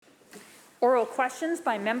Oral questions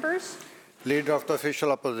by members. Leader of the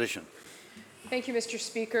Official Opposition. Thank you, Mr.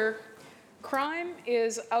 Speaker. Crime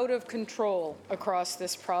is out of control across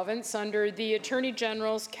this province under the Attorney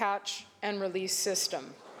General's catch and release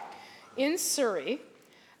system. In Surrey,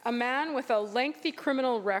 a man with a lengthy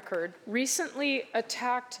criminal record recently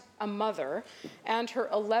attacked a mother and her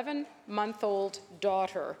 11-month-old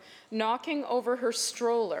daughter, knocking over her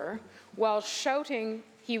stroller while shouting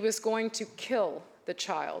he was going to kill the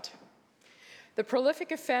child. The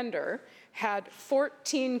prolific offender had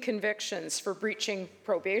 14 convictions for breaching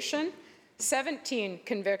probation, 17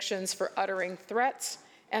 convictions for uttering threats,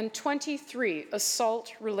 and 23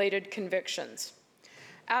 assault-related convictions.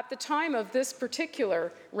 At the time of this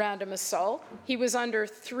particular random assault, he was under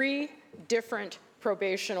 3 different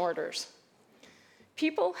probation orders.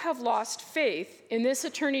 People have lost faith in this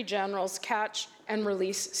Attorney General's catch and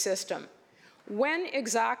release system. When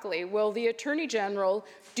exactly will the Attorney General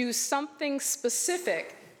do something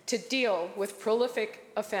specific to deal with prolific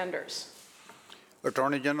offenders?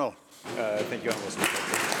 Attorney General. Thank you, Honourable Speaker.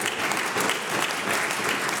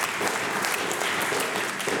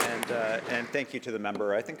 And thank you to the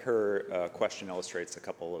member. I think her question illustrates a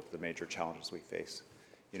couple of the major challenges we face.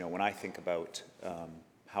 You know, when I think about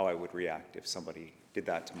how I would react if somebody did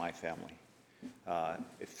that to my family,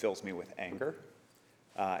 it fills me with anger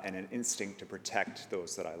and an instinct to protect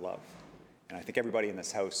those that I love. And I think everybody in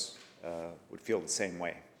this House would feel the same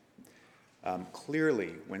way.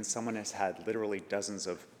 Clearly, when someone has had literally dozens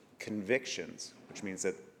of convictions, which means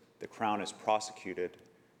that the Crown has prosecuted,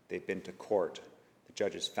 they've been to court, the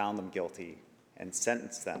judges found them guilty and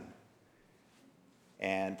sentenced them,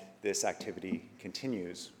 and this activity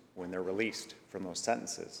continues when they're released from those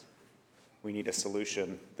sentences, we need a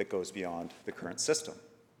solution that goes beyond the current system.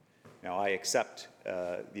 Now, I accept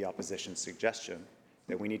the opposition's suggestion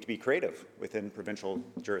that we need to be creative within provincial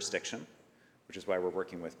jurisdiction, which is why we're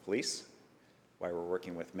working with police, why we're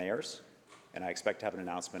working with mayors, and I expect to have an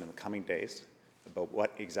announcement in the coming days about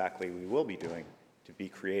what exactly we will be doing to be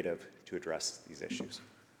creative to address these issues.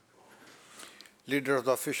 Leader of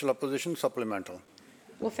the Official Opposition, supplemental.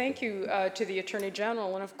 Well, thank you to the Attorney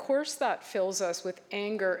General, and of course that fills us with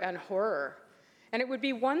anger and horror. And it would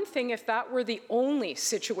be one thing if that were the only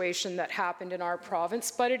situation that happened in our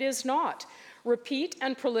province, but it is not. Repeat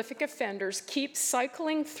and prolific offenders keep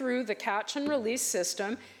cycling through the catch and release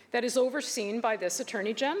system that is overseen by this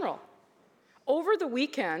Attorney General. Over the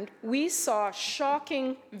weekend, we saw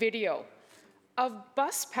shocking video of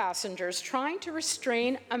bus passengers trying to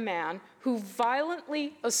restrain a man who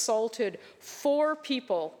violently assaulted 4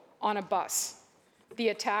 people on a bus. The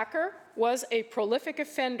attacker was a prolific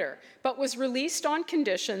offender, but was released on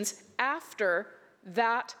conditions after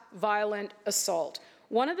that violent assault.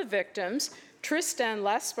 One of the victims, Tristan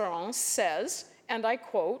L'Esperance, says, and I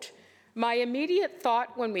quote, "My immediate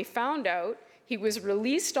thought when we found out he was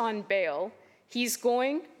released on bail, he's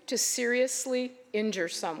going to seriously injure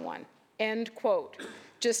someone," end quote.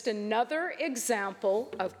 Just another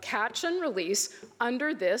example of catch and release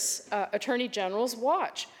under this Attorney General's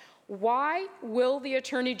watch. Why will the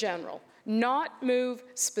Attorney General not move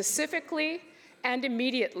specifically and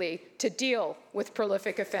immediately to deal with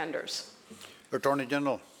prolific offenders? Attorney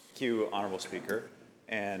General. Thank you, Honourable Speaker.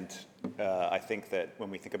 And I think that when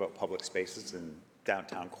we think about public spaces in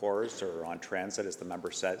downtown cores or on transit, as the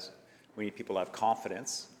member says, we need people to have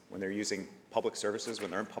confidence when they're using public services,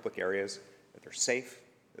 when they're in public areas, that they're safe,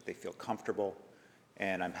 that they feel comfortable,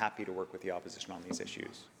 and I'm happy to work with the opposition on these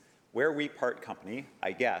issues. Where we part company,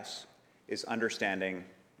 I guess, is understanding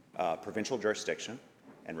provincial jurisdiction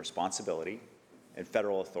and responsibility and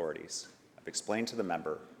federal authorities. I've explained to the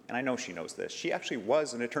member, and I know she knows this, she actually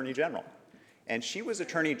was an Attorney General. And she was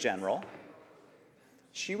Attorney General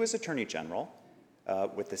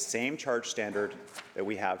with the same charge standard that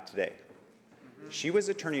we have today. She was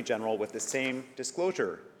Attorney General with the same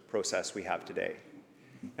disclosure process we have today.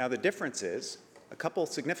 Now, the difference is a couple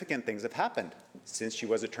significant things have happened since she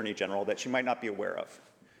was Attorney General that she might not be aware of.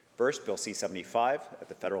 First, Bill C-75 at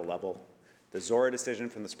the federal level, the Zora decision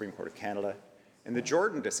from the Supreme Court of Canada, and the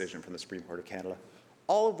Jordan decision from the Supreme Court of Canada,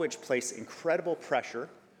 all of which place incredible pressure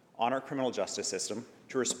on our criminal justice system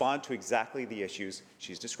to respond to exactly the issues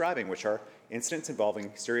she's describing, which are incidents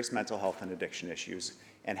involving serious mental health and addiction issues,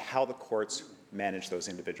 and how the courts manage those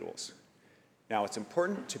individuals. Now, it's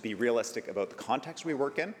important to be realistic about the context we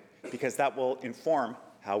work in, because that will inform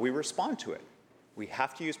how we respond to it. We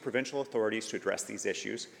have to use provincial authorities to address these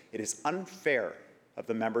issues. It is unfair of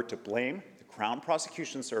the member to blame the Crown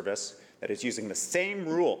Prosecution Service that is using the same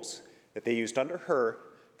rules that they used under her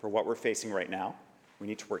for what we're facing right now. We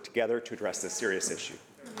need to work together to address this serious issue.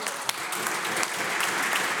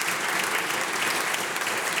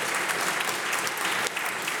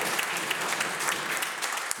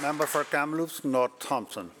 Member for Kamloops North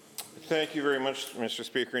Thompson. Thank you very much, Mr.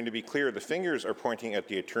 Speaker. And to be clear, the fingers are pointing at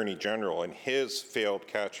the Attorney General and his failed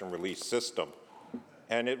catch and release system.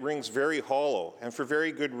 And it rings very hollow, and for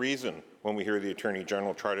very good reason, when we hear the Attorney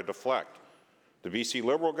General try to deflect. The BC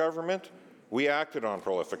Liberal government, we acted on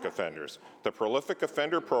prolific offenders. The prolific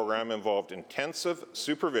offender program involved intensive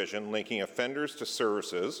supervision linking offenders to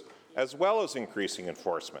services, as well as increasing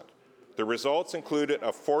enforcement. The results included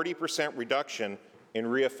a 40% reduction in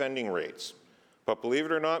reoffending rates. But believe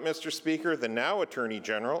it or not, Mr. Speaker, the now Attorney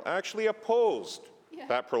General actually opposed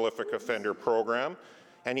that prolific offender program,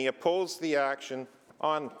 and he opposed the action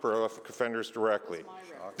on prolific offenders directly.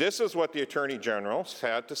 This is what the Attorney General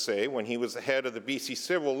had to say when he was the head of the BC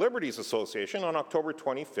Civil Liberties Association on October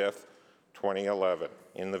 25th, 2011,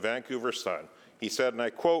 in the Vancouver Sun. He said, and I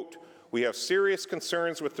quote, "We have serious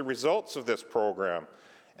concerns with the results of this program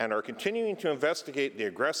and are continuing to investigate the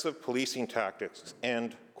aggressive policing tactics,"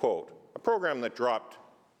 end quote. A program that dropped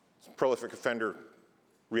prolific offender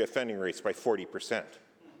reoffending rates by 40%.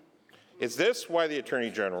 Is this why the Attorney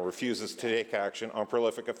General refuses to take action on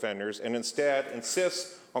prolific offenders and instead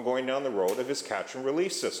insists on going down the road of his catch and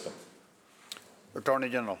release system? Attorney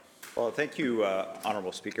General. Well, thank you,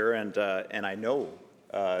 Honourable Speaker, and I know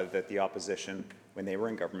that the opposition, when they were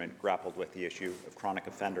in government, grappled with the issue of chronic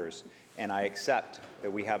offenders, and I accept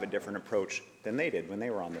that we have a different approach than they did when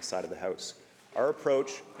they were on this side of the House. Our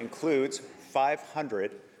approach includes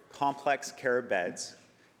 500 complex care beds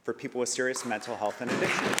for people with serious mental health and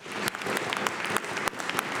addiction.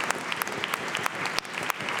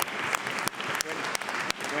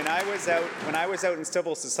 When I was out in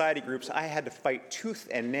civil society groups, I had to fight tooth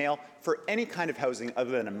and nail for any kind of housing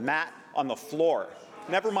other than a mat on the floor.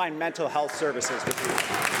 Never mind mental health services with you.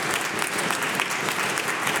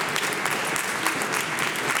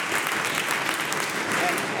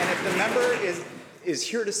 And if the member is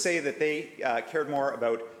here to say that they cared more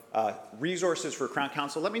about resources for Crown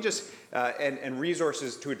Counsel, let me just, and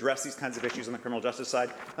resources to address these kinds of issues on the criminal justice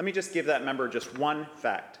side, let me just give that member just one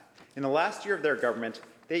fact. In the last year of their government,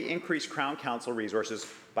 they increased Crown Counsel resources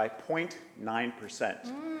by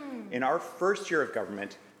 0.9%. In our first year of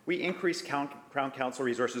government, we increased Crown Counsel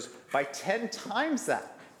resources by 10 times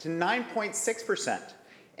that, to 9.6%.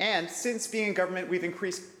 And since being in government, we've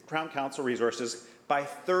increased Crown Counsel resources by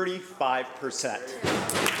 35%.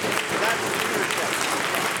 That's leadership.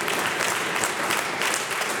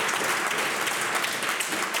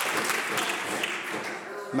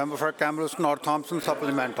 Member for Kamloops North Thompson,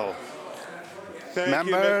 supplemental. Thank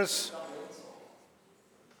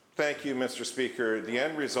you, Mr. Speaker. The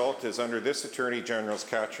end result is under this Attorney General's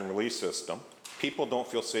catch and release system, people don't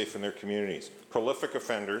feel safe in their communities. Prolific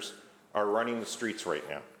offenders are running the streets right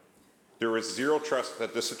now. There is zero trust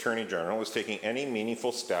that this Attorney General is taking any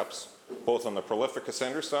meaningful steps, both on the prolific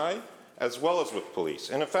offender side as well as with police.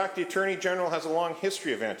 And in fact, the Attorney General has a long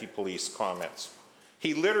history of anti-police comments.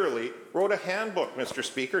 He literally wrote a handbook, Mr.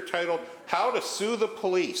 Speaker, titled How to Sue the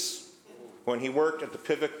Police when he worked at the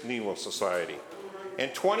Pivot Needle Society.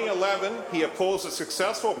 In 2011, he opposed a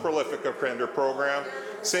successful prolific offender program,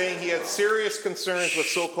 saying he had serious concerns with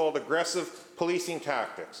so-called aggressive policing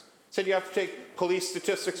tactics. Said you have to take police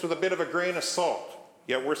statistics with a bit of a grain of salt.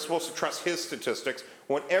 Yet we're supposed to trust his statistics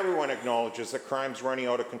when everyone acknowledges that crime's running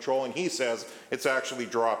out of control, and he says it's actually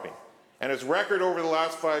dropping. And his record over the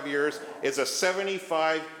last 5 years is a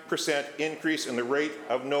 75% increase in the rate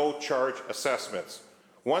of no-charge assessments.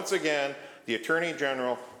 Once again, the Attorney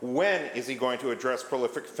General, when is he going to address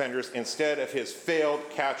prolific offenders instead of his failed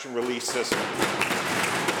catch and release system?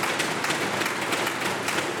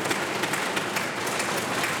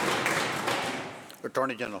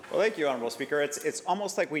 Attorney General. Well, thank you, Honourable Speaker. It's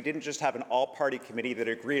almost like we didn't just have an all-party committee that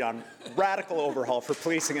agreed on radical overhaul for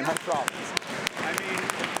policing in our province. I mean,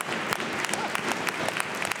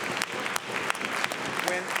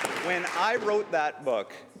 when I wrote that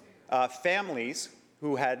book, families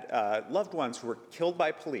who had loved ones who were killed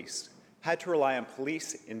by police had to rely on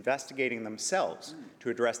police investigating themselves to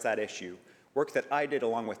address that issue. Work that I did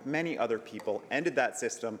along with many other people ended that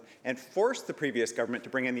system and forced the previous government to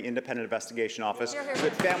bring in the Independent Investigation Office so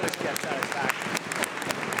that families get satisfaction.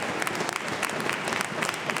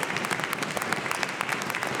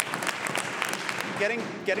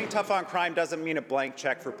 Getting tough on crime doesn't mean a blank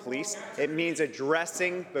check for police. It means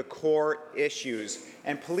addressing the core issues.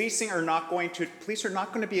 And police are not going to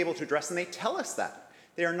be able to address, and they tell us that.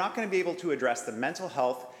 They are not going to be able to address the mental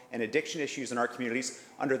health and addiction issues in our communities.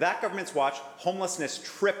 Under that government's watch, homelessness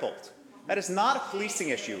tripled. That is not a policing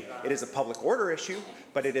issue. It is a public order issue,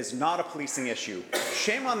 but it is not a policing issue.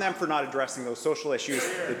 Shame on them for not addressing those social issues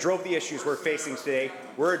that drove the issues we're facing today.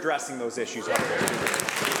 We're addressing those issues.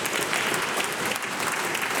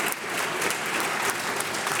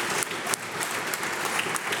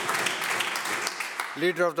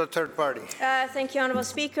 Leader of the third party. Thank you, Honourable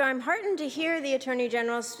Speaker. I'm heartened to hear the Attorney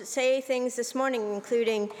General say things this morning,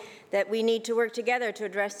 including that we need to work together to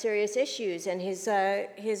address serious issues, and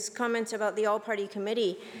his comments about the all-party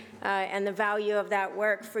committee and the value of that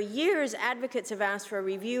work. For years, advocates have asked for a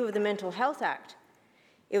review of the Mental Health Act.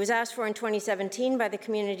 It was asked for in 2017 by the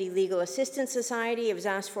Community Legal Assistance Society. It was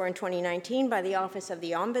asked for in 2019 by the Office of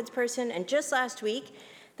the Ombudsperson. And just last week,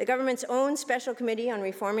 the government's own Special Committee on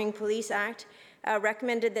Reforming Police Act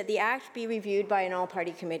recommended that the Act be reviewed by an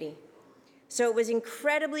all-party committee. So it was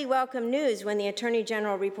incredibly welcome news when the Attorney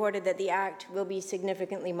General reported that the Act will be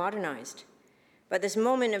significantly modernized. But this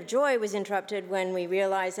moment of joy was interrupted when we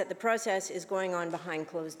realized that the process is going on behind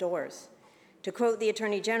closed doors. To quote the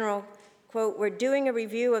Attorney General, quote, "We're doing a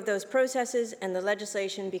review of those processes and the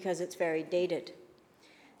legislation because it's very dated."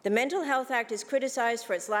 The Mental Health Act is criticized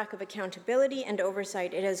for its lack of accountability and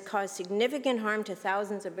oversight. It has caused significant harm to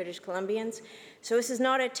thousands of British Columbians. So this is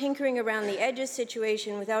not a tinkering around the edges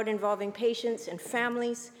situation without involving patients and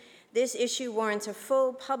families. This issue warrants a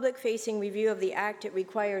full public-facing review of the Act. It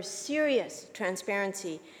requires serious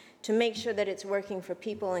transparency to make sure that it's working for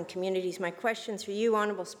people and communities. My questions for you,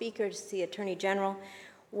 Honourable Speaker, to the Attorney General.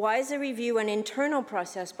 Why is the review an internal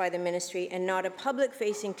process by the Ministry and not a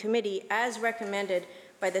public-facing committee as recommended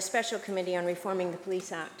by the Special Committee on Reforming the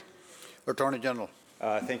Police Act? Attorney General.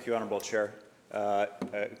 Thank you, Honourable Chair. A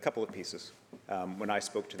couple of pieces. When I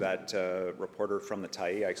spoke to that reporter from the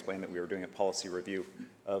Tyee, I explained that we were doing a policy review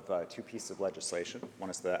of two pieces of legislation. One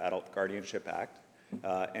is the Adult Guardianship Act,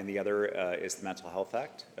 and the other is the Mental Health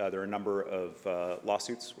Act. There are a number of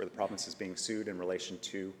lawsuits where the province is being sued in relation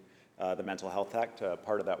to the Mental Health Act.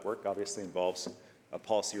 Part of that work obviously involves a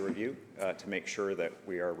policy review to make sure that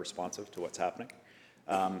we are responsive to what's happening.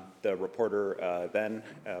 The reporter then,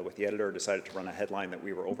 with the editor, decided to run a headline that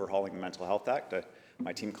we were overhauling the Mental Health Act.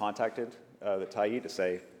 My team contacted the Tyee to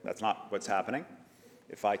say that's not what's happening.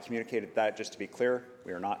 If I communicated that, just to be clear,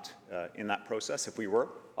 we are not in that process. If we were,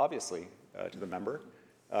 obviously, to the member,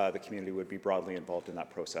 the community would be broadly involved in that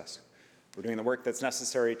process. We're doing the work that's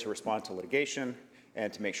necessary to respond to litigation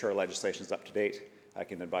and to make sure our legislation is up to date. I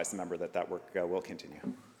can advise the member that that work will continue.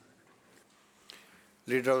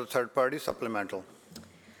 Leader of the third party, supplemental.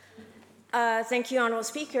 Thank you, Honourable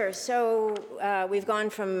Speaker. So we've gone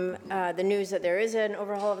from the news that there is an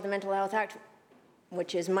overhaul of the Mental Health Act,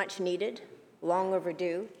 which is much needed, long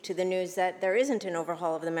overdue, to the news that there isn't an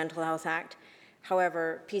overhaul of the Mental Health Act.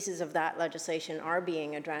 However, pieces of that legislation are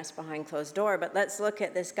being addressed behind closed door. But let's look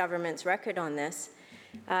at this government's record on this.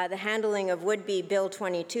 The handling of would-be Bill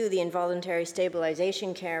 22, the Involuntary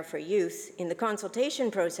Stabilization Care for Youth, in the consultation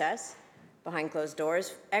process, behind closed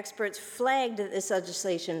doors, experts flagged that this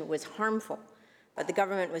legislation was harmful, but the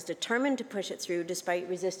government was determined to push it through despite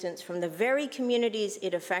resistance from the very communities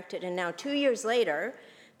it affected. And now, 2 years later,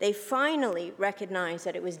 they finally recognized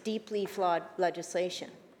that it was deeply flawed legislation.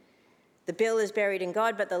 The bill is buried in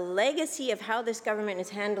God, but the legacy of how this government is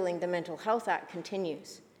handling the Mental Health Act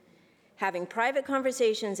continues. Having private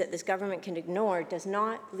conversations that this government can ignore does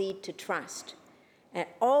not lead to trust. An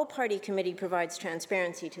all-party committee provides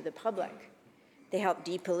transparency to the public. They help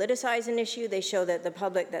depoliticize an issue. They show that the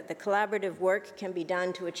public that the collaborative work can be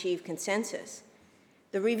done to achieve consensus.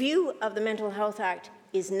 The review of the Mental Health Act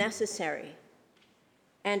is necessary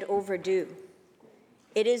and overdue.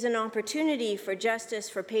 It is an opportunity for justice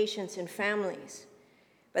for patients and families.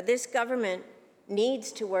 But this government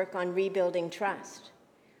needs to work on rebuilding trust.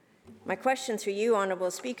 My question for you,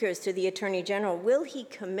 Honourable Speaker, is to the Attorney General. Will he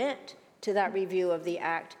commit to that review of the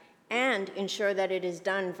Act and ensure that it is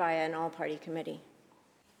done via an all-party committee?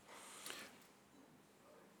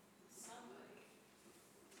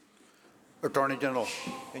 Attorney General.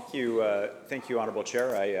 Thank you, Honourable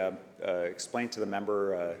Chair. I explained to the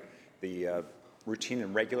member the routine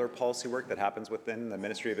and regular policy work that happens within the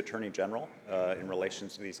Ministry of Attorney General in relation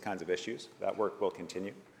to these kinds of issues. That work will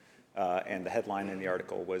continue, and the headline in the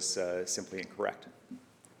article was simply incorrect.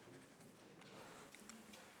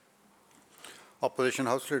 Opposition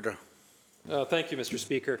House Leader. Thank you, Mr.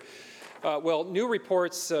 Speaker. Well, new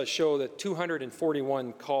reports show that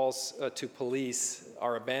 241 calls to police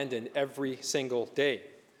are abandoned every single day.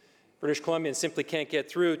 British Columbians simply can't get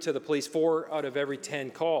through to the police 4 out of every 10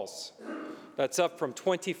 calls. That's up from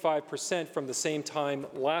 25% from the same time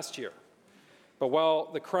last year. But while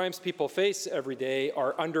the crimes people face every day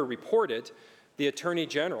are underreported, the Attorney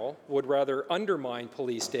General would rather undermine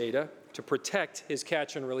police data to protect his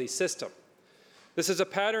catch and release system. This is a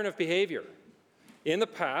pattern of behavior. In the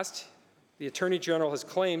past, the Attorney General has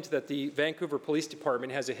claimed that the Vancouver Police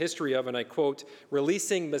Department has a history of, and I quote,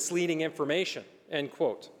 releasing misleading information, end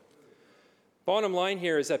quote. Bottom line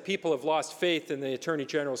here is that people have lost faith in the Attorney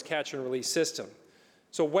General's catch and release system.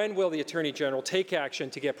 So when will the Attorney General take action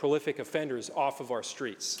to get prolific offenders off of our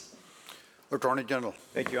streets? Attorney General.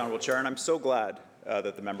 Thank you, Honourable Chair, and I'm so glad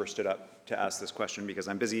that the member stood up to ask this question because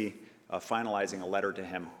I'm busy finalizing a letter to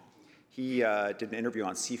him. He did an interview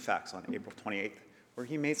on CFAX on April 28th where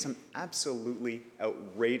he made some absolutely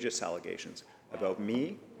outrageous allegations about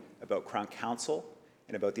me, about Crown Counsel,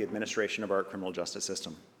 and about the administration of our criminal justice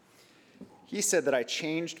system. He said that I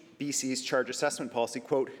changed BC's charge assessment policy,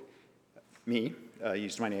 quote,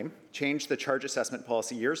 used my name, changed the charge assessment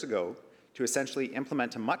policy years ago to essentially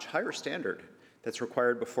implement a much higher standard that's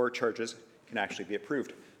required before charges can actually be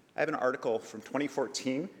approved. I have an article from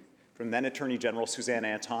 2014 from then Attorney General Suzanne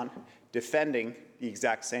Anton defending the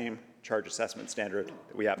exact same charge assessment standard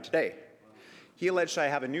that we have today. He alleged I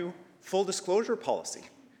have a new full disclosure policy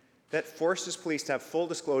that forces police to have full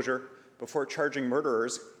disclosure before charging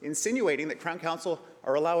murderers, insinuating that Crown Counsel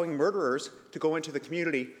are allowing murderers to go into the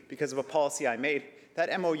community because of a policy I made.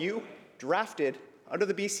 That MOU drafted under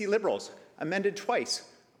the BC Liberals, amended twice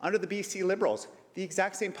under the BC Liberals, the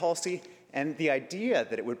exact same policy, and the idea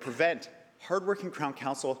that it would prevent hardworking Crown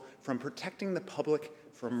Counsel from protecting the public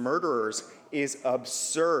from murderers is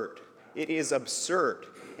absurd. It is absurd.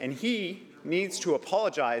 And he needs to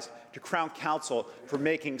apologize to Crown Counsel for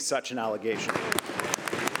making such an allegation.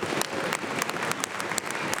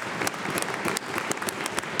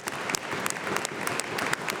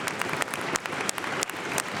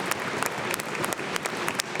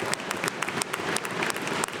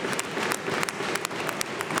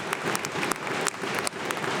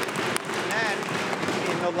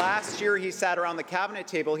 Last year, he sat around the cabinet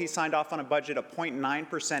table. He signed off on a budget of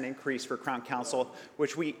 0.9% increase for Crown Counsel,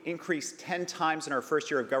 which we increased 10 times in our first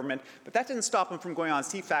year of government. But that didn't stop him from going on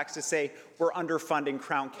CFAX to say we're underfunding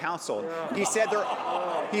Crown Counsel. He said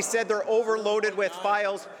they're overloaded with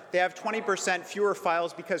files. They have 20% fewer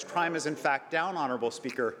files because crime is in fact down, Honourable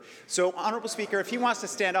Speaker. So, Honourable Speaker, if he wants to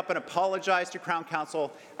stand up and apologize to Crown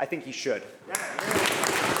Counsel, I think he should.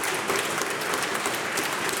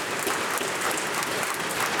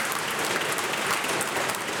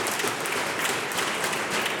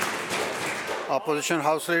 Opposition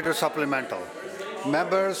House Leader Supplemental.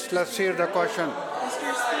 Members, let's hear the question.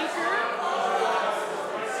 Mr.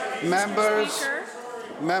 Speaker. Members, Speaker.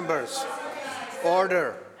 members,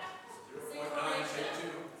 order.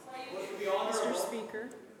 Mr. Speaker.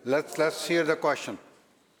 Let's hear the question.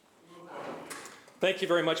 Thank you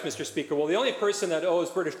very much, Mr. Speaker. Well, the only person that owes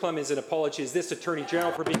British Columbians an apology is this Attorney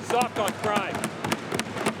General for being soft on crime.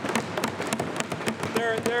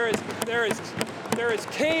 There is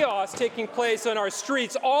chaos taking place on our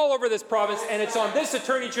streets all over this province, and it's on this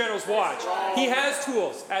Attorney General's watch. He has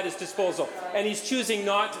tools at his disposal, and he's choosing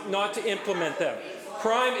not to implement them.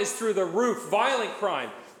 Crime is through the roof, violent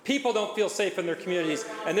crime. People don't feel safe in their communities,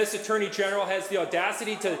 and this Attorney General has the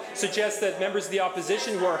audacity to suggest that members of the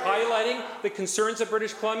opposition who are highlighting the concerns of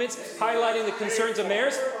British Columbians, highlighting the concerns of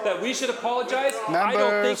mayors, that we should apologize. I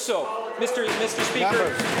don't think so. Mr.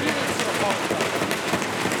 Speaker, he needs to apologize.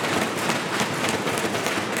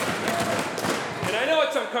 And I know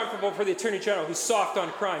it's uncomfortable for the Attorney General who's soft on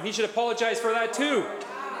crime. He should apologize for that too.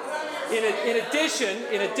 In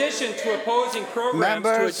addition to opposing programs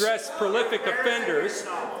to address prolific offenders,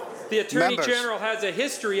 the Attorney General has a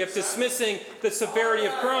history of dismissing the severity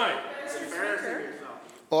of crime.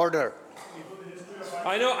 Order.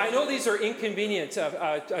 I know these are inconvenient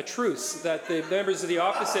truths that the members of the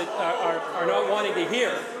opposite are not wanting to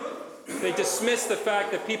hear. They dismiss the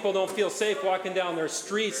fact that people don't feel safe walking down their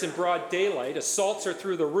streets in broad daylight. Assaults are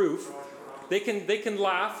through the roof. They can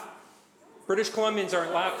laugh. British Columbians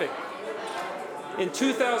aren't laughing. In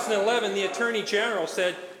 2011, the Attorney General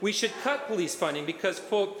said we should cut police funding because,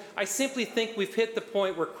 quote, I simply think we've hit the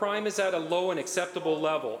point where crime is at a low and acceptable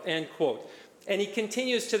level, end quote. And he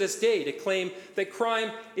continues to this day to claim that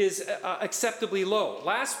crime is acceptably low.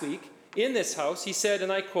 Last week, in this House, he said,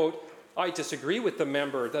 and I quote, I disagree with the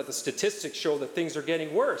member that the statistics show that things are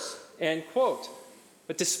getting worse, end quote.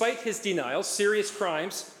 But despite his denial, serious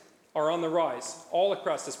crimes are on the rise all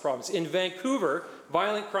across this province. In Vancouver,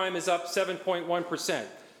 violent crime is up 7.1%.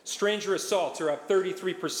 Stranger assaults are up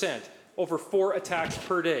 33%, over 4 attacks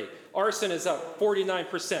per day. Arson is up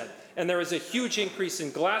 49%. And there is a huge increase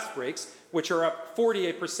in glass breaks, which are up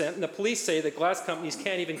 48%. And the police say that glass companies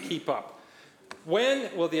can't even keep up. When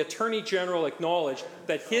will the Attorney General acknowledge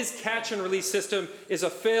that his catch and release system is a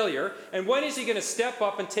failure? And when is he going to step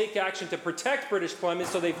up and take action to protect British Columbians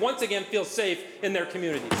so they once again feel safe in their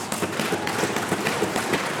communities?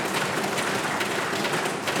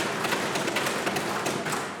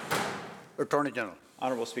 Attorney General.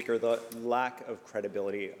 Honourable Speaker, the lack of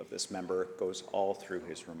credibility of this member goes all through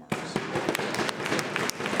his remarks.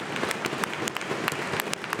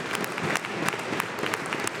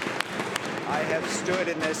 I have stood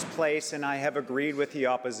in this place and I have agreed with the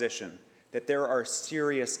opposition that there are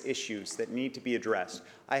serious issues that need to be addressed.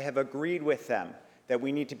 I have agreed with them that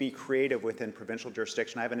we need to be creative within provincial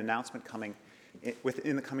jurisdiction. I have an announcement coming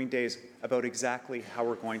within the coming days about exactly how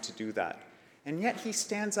we're going to do that. And yet he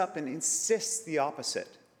stands up and insists the opposite.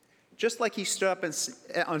 Just like he stood up and,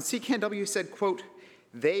 on CKNW said, quote,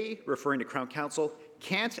 they, referring to Crown Counsel,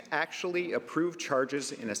 can't actually approve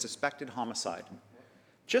charges in a suspected homicide.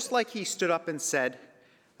 Just like he stood up and said,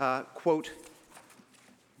 quote,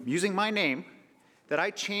 using my name, that I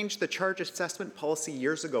changed the charge assessment policy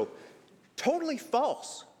years ago. Totally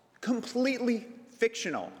false, completely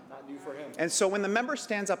fictional. Not new for him. And so when the member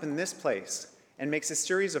stands up in this place and makes a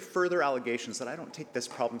series of further allegations that I don't take this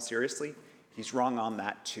problem seriously, he's wrong on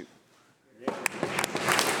that too.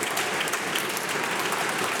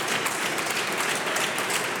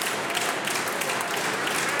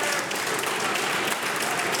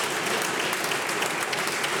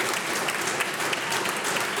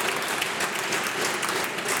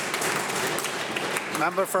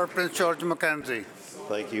 Member for Prince George Mackenzie.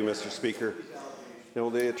 Thank you, Mr. Speaker. You know,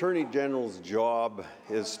 the Attorney General's job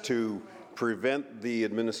is to prevent the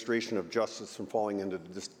administration of justice from falling into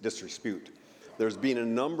disrepute. There's been a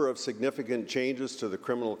number of significant changes to the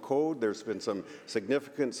criminal code. There's been some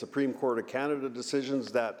significant Supreme Court of Canada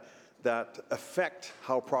decisions that affect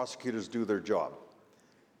how prosecutors do their job.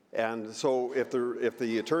 And so if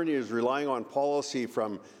the attorney is relying on policy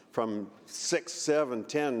from 6, 7,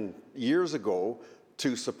 10 years ago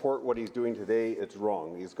to support what he's doing today, it's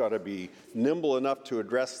wrong. He's got to be nimble enough to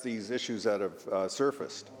address these issues that have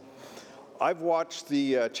surfaced. I've watched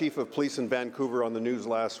the Chief of Police in Vancouver on the news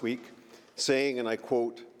last week saying, and I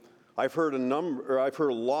quote, I've heard a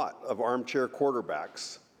lot of armchair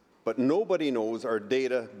quarterbacks, but nobody knows our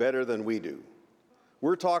data better than we do.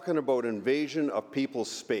 We're talking about invasion of people's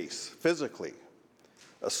space, physically,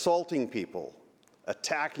 assaulting people,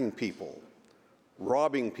 attacking people,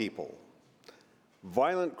 robbing people.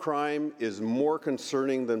 Violent crime is more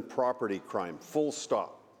concerning than property crime, full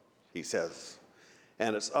stop, he says.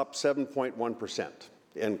 And it's up 7.1%,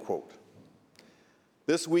 end quote.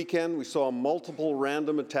 This weekend, we saw multiple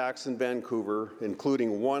random attacks in Vancouver,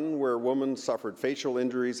 including one where a woman suffered facial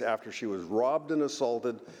injuries after she was robbed and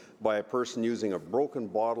assaulted by a person using a broken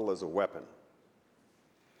bottle as a weapon.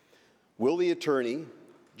 Will the Attorney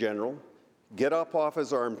General get up off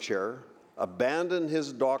his armchair, abandon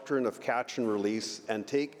his doctrine of catch and release, and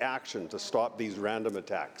take action to stop these random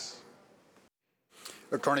attacks?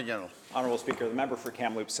 Attorney General. Honourable Speaker, the member for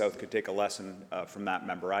Kamloops South could take a lesson from that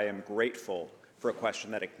member. I am grateful for a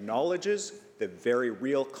question that acknowledges the very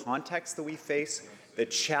real context that we face, the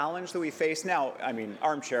challenge that we face. Now, I mean,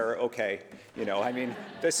 armchair, okay, you know, I mean,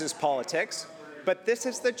 this is politics, but this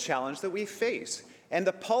is the challenge that we face. And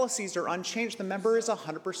the policies are unchanged. The member is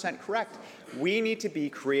 100% correct. We need to be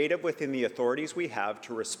creative within the authorities we have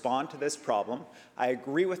to respond to this problem. I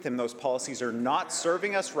agree with him. Those policies are not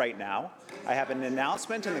serving us right now. I have an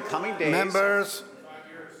announcement in the coming days. Members.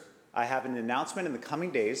 I have an announcement in the coming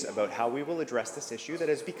days about how we will address this issue that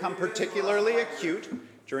has become particularly acute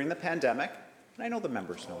during the pandemic. And I know the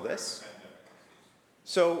members know this.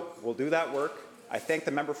 So we'll do that work. I thank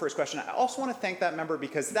the member for his question. I also want to thank that member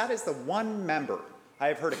because that is the one member I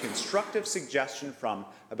have heard a constructive suggestion from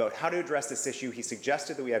about how to address this issue. He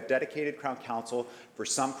suggested that we have dedicated Crown Counsel for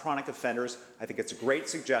some chronic offenders. I think it's a great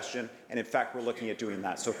suggestion, and in fact, we're looking at doing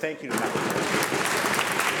that. So thank you to the member.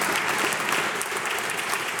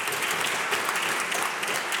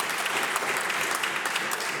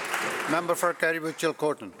 Member for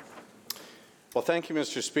Cariboo-Chilcotin. Well, thank you,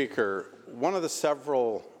 Mr. Speaker. One of the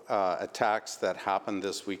several attacks that happened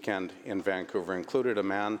this weekend in Vancouver included a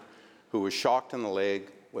man who was shocked in the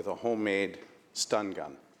leg with a homemade stun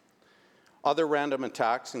gun. Other random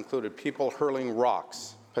attacks included people hurling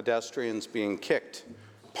rocks, pedestrians being kicked,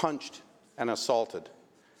 punched, and assaulted.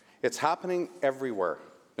 It's happening everywhere,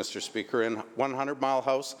 Mr. Speaker. In 100 Mile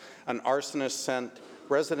House, an arsonist sent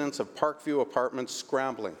residents of Parkview Apartments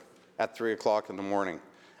scrambling at 3 o'clock in the morning.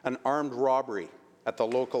 An armed robbery at the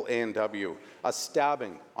local A&W, a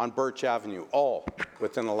stabbing on Birch Avenue, all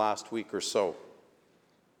within the last week or so.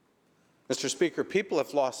 Mr. Speaker, people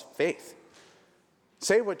have lost faith.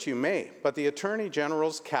 Say what you may, but the Attorney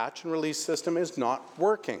General's catch and release system is not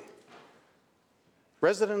working.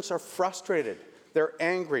 Residents are frustrated. They're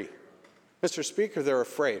angry. Mr. Speaker, they're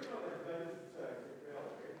afraid.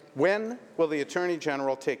 When will the Attorney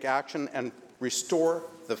General take action and restore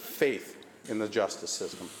the faith in the justice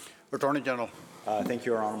system? Attorney General. Thank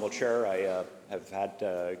you, Your Honourable Chair. I have had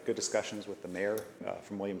good discussions with the Mayor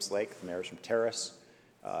from Williams Lake, the mayors from Terrace,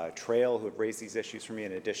 Trail, who have raised these issues for me,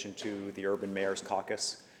 in addition to the Urban Mayors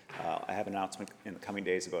Caucus. I have an announcement in the coming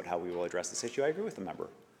days about how we will address this issue. I agree with the member.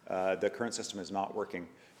 The current system is not working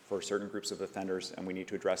for certain groups of offenders, and we need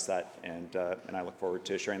to address that, and I look forward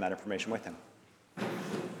to sharing that information with him.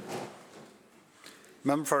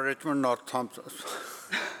 Member for Richmond North Thompson.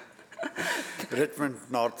 Richmond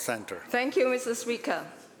North Centre. Thank you, Mr. Speaker.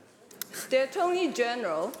 The Attorney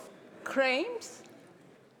General claims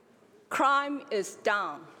crime is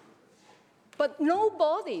down, but no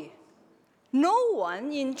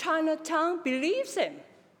one in Chinatown believes him.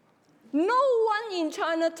 No one in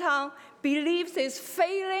Chinatown believes his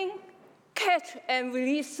failing catch and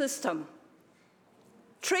release system.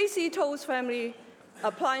 Tracy Toe's family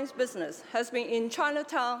appliance business has been in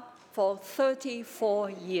Chinatown for 34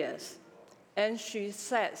 years. And she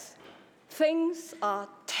says things are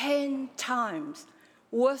 10 times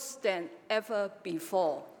worse than ever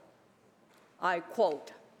before. I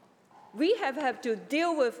quote, "We have had to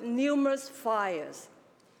deal with numerous fires,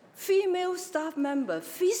 female staff member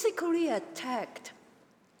physically attacked,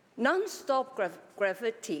 non-stop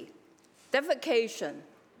graffiti, defecation,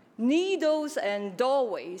 needles and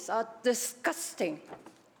doorways are disgusting,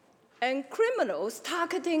 and criminals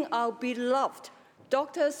targeting our beloved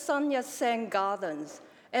Dr. Sun Yat-sen Gardens,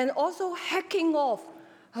 and also hacking off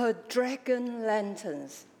her dragon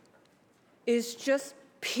lanterns. It's just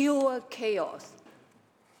pure chaos,"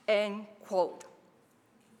 end quote.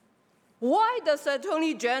 Why does the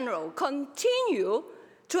Attorney General continue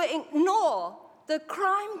to ignore the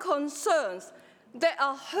crime concerns that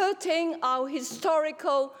are hurting our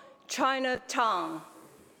historical Chinatown?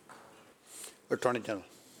 Attorney General.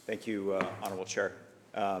 Thank you, Honourable Chair.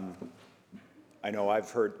 I know I've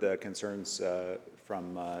heard the concerns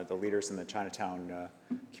from the leaders in the Chinatown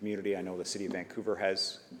community. I know the City of Vancouver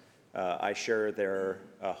has. I share their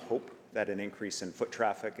hope that an increase in foot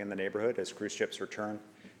traffic in the neighbourhood as cruise ships return,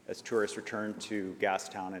 as tourists return to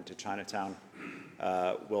Gastown and to Chinatown,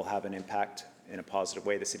 will have an impact in a positive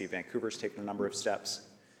way. The City of Vancouver has taken a number of steps.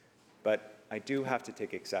 But I do have to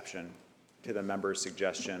take exception to the member's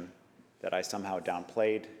suggestion that I somehow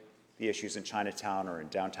downplayed the issues in Chinatown or in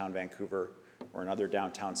downtown Vancouver or in other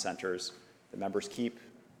downtown centres. The members keep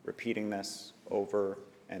repeating this over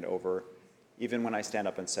and over, even when I stand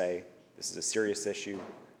up and say, this is a serious issue,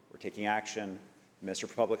 we're taking action. The Minister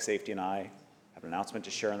for Public Safety and I have an announcement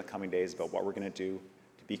to share in the coming days about what we're going to do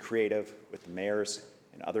to be creative with the mayors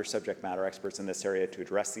and other subject matter experts in this area to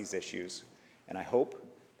address these issues. And I hope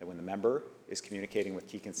that when the member is communicating with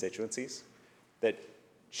key constituencies, that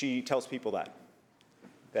she tells people that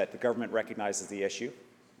the government recognizes the issue.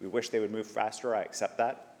 We wish they would move faster. I accept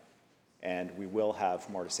that. And we will have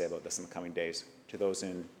more to say about this in the coming days. To those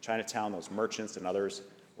in Chinatown, those merchants and others,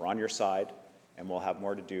 we're on your side, and we'll have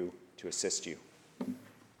more to do to assist you.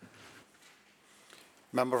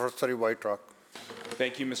 Member for Surrey White Rock.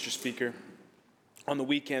 Thank you, Mr. Speaker. On the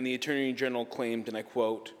weekend, the Attorney General claimed, and I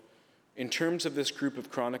quote, "In terms of this group of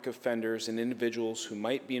chronic offenders and individuals who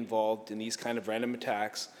might be involved in these kind of random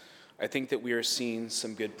attacks, I think that we are seeing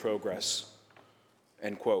some good progress,"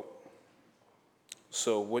 end quote.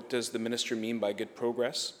 So what does the minister mean by good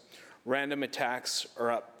progress? Random attacks are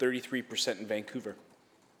up 33% in Vancouver.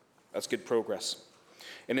 That's good progress.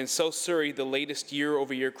 And in South Surrey, the latest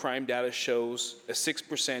year-over-year crime data shows a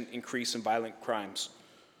 6% increase in violent crimes.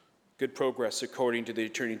 Good progress, according to the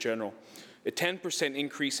Attorney General. A 10%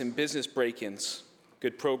 increase in business break-ins.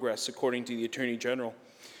 Good progress, according to the Attorney General.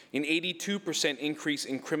 An 82% increase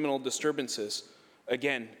in criminal disturbances.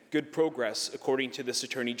 Again, good progress, according to this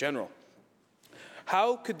Attorney General.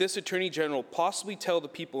 How could this Attorney General possibly tell the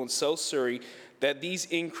people in South Surrey that these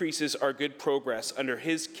increases are good progress under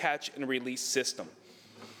his catch and release system?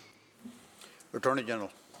 Attorney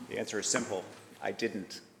General. The answer is simple. I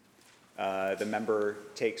didn't. The member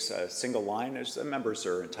takes a single line, as the members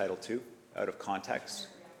are entitled to, out of context.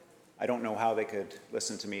 I don't know how they could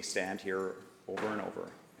listen to me stand here over and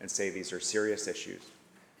over and say these are serious issues.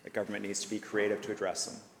 The government needs to be creative to address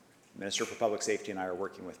them. The Minister for Public Safety and I are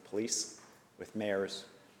working with police, with mayors,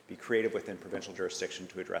 to be creative within provincial jurisdiction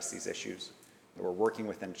to address these issues. And we're working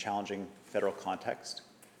within a challenging federal context.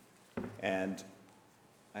 And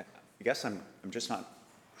I guess I'm just not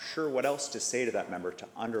sure what else to say to that member to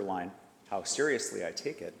underline how seriously I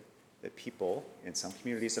take it that people in some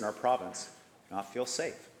communities in our province do not feel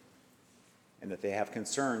safe and that they have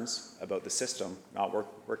concerns about the system not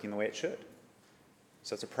working the way it should.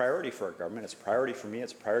 So it's a priority for our government, it's a priority for me,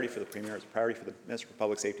 it's a priority for the Premier, it's a priority for the Minister for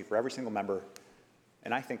Public Safety, for every single member,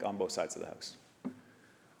 and I think on both sides of the House.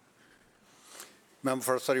 Member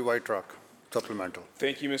for Surrey White Rock, supplemental.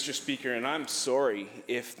 Thank you, Mr. Speaker, and I'm sorry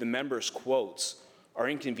if the member's quotes are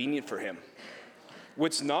inconvenient for him.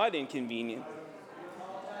 What's not inconvenient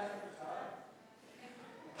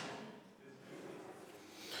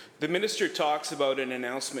the minister talks about an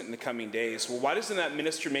announcement in the coming days. Well, why doesn't that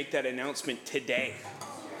minister make that announcement today?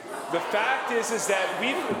 The fact is that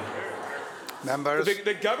Members.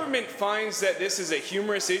 the government finds that this is a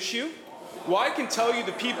humorous issue. Well, I can tell you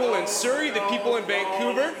the people in Surrey, the people in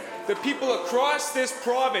Vancouver, the people across this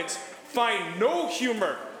province find no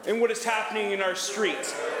humor in what is happening in our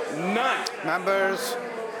streets. None.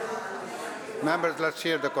 Members, let's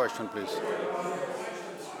hear the question, please.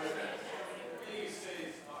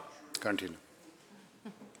 Continue.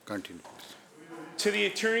 Continue. To the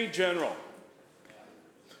Attorney General,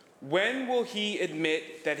 when will he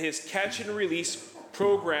admit that his catch and release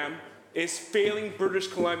program is failing British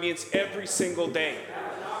Columbians every single day?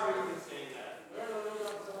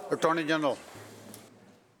 Attorney General.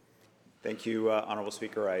 Thank you, Honourable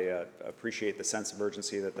Speaker. I appreciate the sense of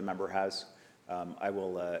urgency that the member has. I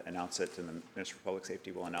will announce it, and the Minister for Public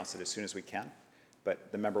Safety will announce it as soon as we can.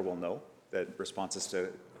 But the member will know that responses to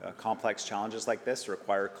complex challenges like this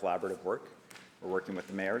require collaborative work. We're working with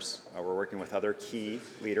the mayors. We're working with other key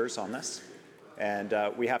leaders on this. And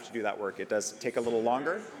we have to do that work. It does take a little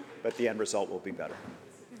longer, but the end result will be better.